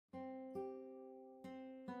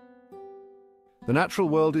The natural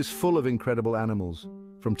world is full of incredible animals.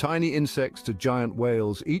 From tiny insects to giant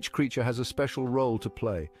whales, each creature has a special role to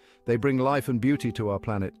play. They bring life and beauty to our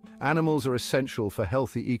planet. Animals are essential for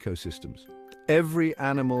healthy ecosystems. Every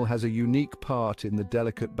animal has a unique part in the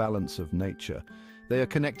delicate balance of nature. They are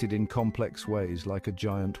connected in complex ways, like a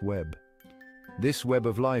giant web. This web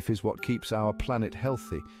of life is what keeps our planet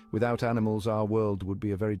healthy. Without animals, our world would be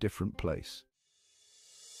a very different place.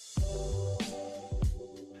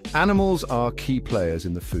 Animals are key players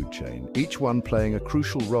in the food chain, each one playing a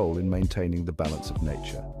crucial role in maintaining the balance of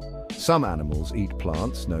nature. Some animals eat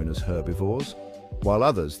plants, known as herbivores, while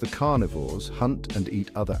others, the carnivores, hunt and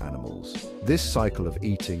eat other animals. This cycle of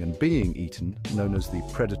eating and being eaten, known as the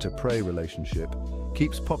predator-prey relationship,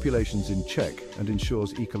 keeps populations in check and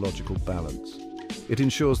ensures ecological balance. It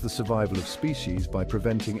ensures the survival of species by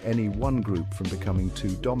preventing any one group from becoming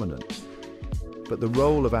too dominant. But the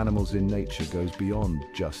role of animals in nature goes beyond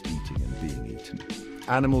just eating and being eaten.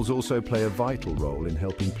 Animals also play a vital role in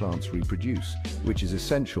helping plants reproduce, which is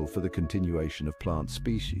essential for the continuation of plant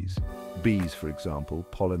species. Bees, for example,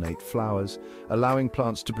 pollinate flowers, allowing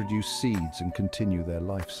plants to produce seeds and continue their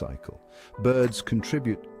life cycle. Birds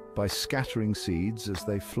contribute by scattering seeds as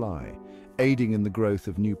they fly, aiding in the growth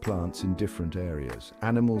of new plants in different areas.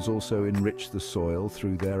 Animals also enrich the soil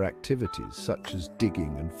through their activities, such as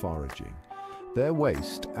digging and foraging. Their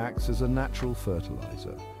waste acts as a natural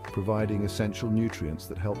fertilizer, providing essential nutrients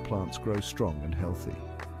that help plants grow strong and healthy.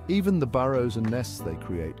 Even the burrows and nests they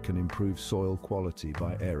create can improve soil quality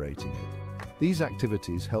by aerating it. These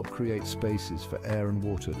activities help create spaces for air and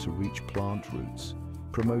water to reach plant roots,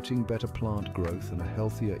 promoting better plant growth and a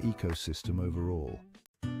healthier ecosystem overall.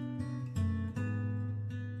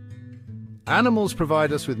 Animals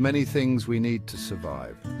provide us with many things we need to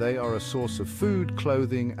survive. They are a source of food,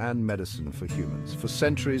 clothing, and medicine for humans. For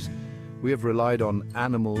centuries, we have relied on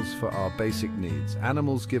animals for our basic needs.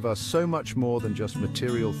 Animals give us so much more than just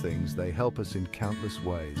material things. They help us in countless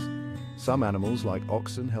ways. Some animals, like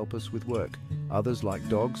oxen, help us with work. Others, like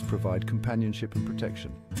dogs, provide companionship and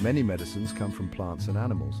protection. Many medicines come from plants and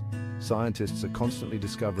animals. Scientists are constantly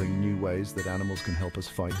discovering new ways that animals can help us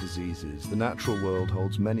fight diseases. The natural world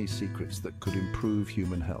holds many secrets that could improve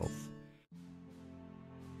human health.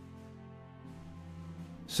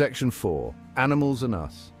 Section 4. Animals and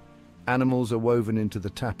us. Animals are woven into the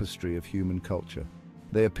tapestry of human culture.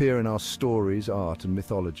 They appear in our stories, art, and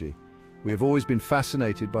mythology. We have always been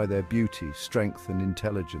fascinated by their beauty, strength, and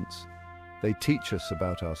intelligence. They teach us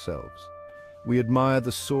about ourselves. We admire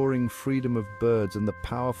the soaring freedom of birds and the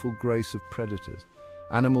powerful grace of predators.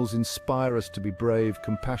 Animals inspire us to be brave,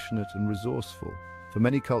 compassionate, and resourceful. For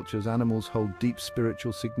many cultures, animals hold deep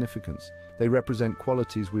spiritual significance. They represent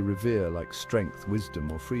qualities we revere, like strength,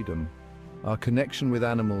 wisdom, or freedom. Our connection with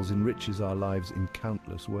animals enriches our lives in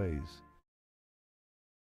countless ways.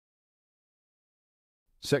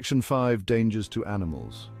 Section 5. Dangers to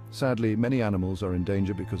animals. Sadly, many animals are in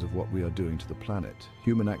danger because of what we are doing to the planet.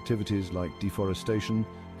 Human activities like deforestation,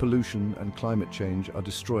 pollution, and climate change are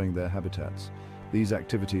destroying their habitats. These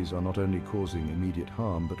activities are not only causing immediate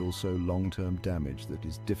harm, but also long-term damage that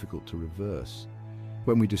is difficult to reverse.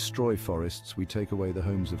 When we destroy forests, we take away the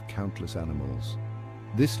homes of countless animals.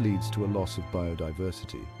 This leads to a loss of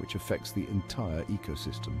biodiversity, which affects the entire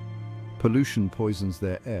ecosystem. Pollution poisons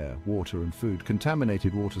their air, water, and food.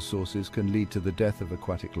 Contaminated water sources can lead to the death of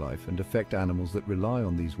aquatic life and affect animals that rely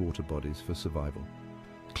on these water bodies for survival.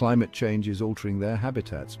 Climate change is altering their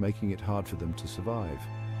habitats, making it hard for them to survive.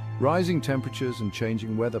 Rising temperatures and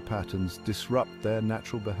changing weather patterns disrupt their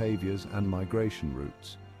natural behaviors and migration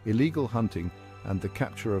routes. Illegal hunting and the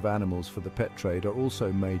capture of animals for the pet trade are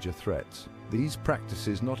also major threats. These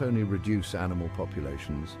practices not only reduce animal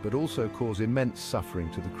populations, but also cause immense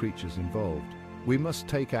suffering to the creatures involved. We must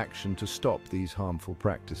take action to stop these harmful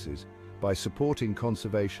practices. By supporting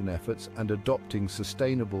conservation efforts and adopting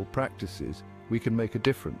sustainable practices, we can make a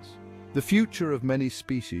difference. The future of many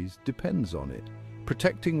species depends on it.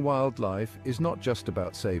 Protecting wildlife is not just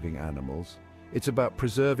about saving animals. It's about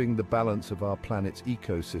preserving the balance of our planet's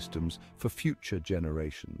ecosystems for future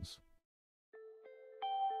generations.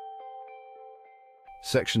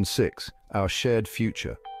 Section 6. Our shared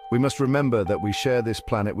future. We must remember that we share this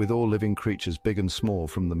planet with all living creatures, big and small,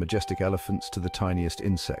 from the majestic elephants to the tiniest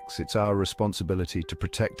insects. It's our responsibility to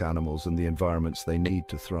protect animals and the environments they need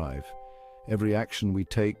to thrive. Every action we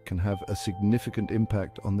take can have a significant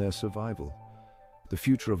impact on their survival. The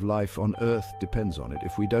future of life on Earth depends on it.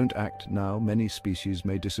 If we don't act now, many species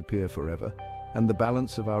may disappear forever, and the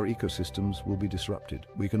balance of our ecosystems will be disrupted.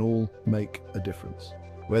 We can all make a difference.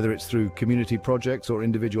 Whether it's through community projects or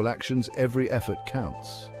individual actions, every effort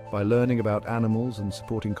counts. By learning about animals and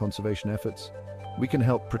supporting conservation efforts, we can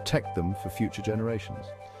help protect them for future generations.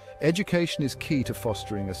 Education is key to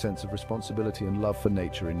fostering a sense of responsibility and love for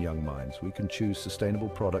nature in young minds. We can choose sustainable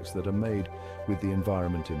products that are made with the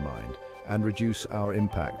environment in mind and reduce our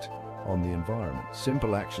impact on the environment.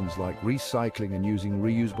 Simple actions like recycling and using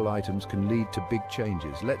reusable items can lead to big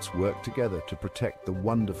changes. Let's work together to protect the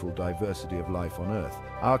wonderful diversity of life on Earth.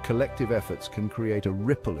 Our collective efforts can create a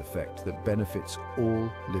ripple effect that benefits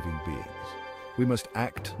all living beings. We must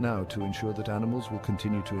act now to ensure that animals will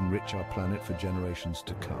continue to enrich our planet for generations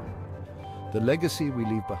to come. The legacy we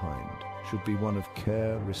leave behind should be one of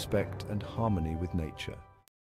care, respect, and harmony with nature.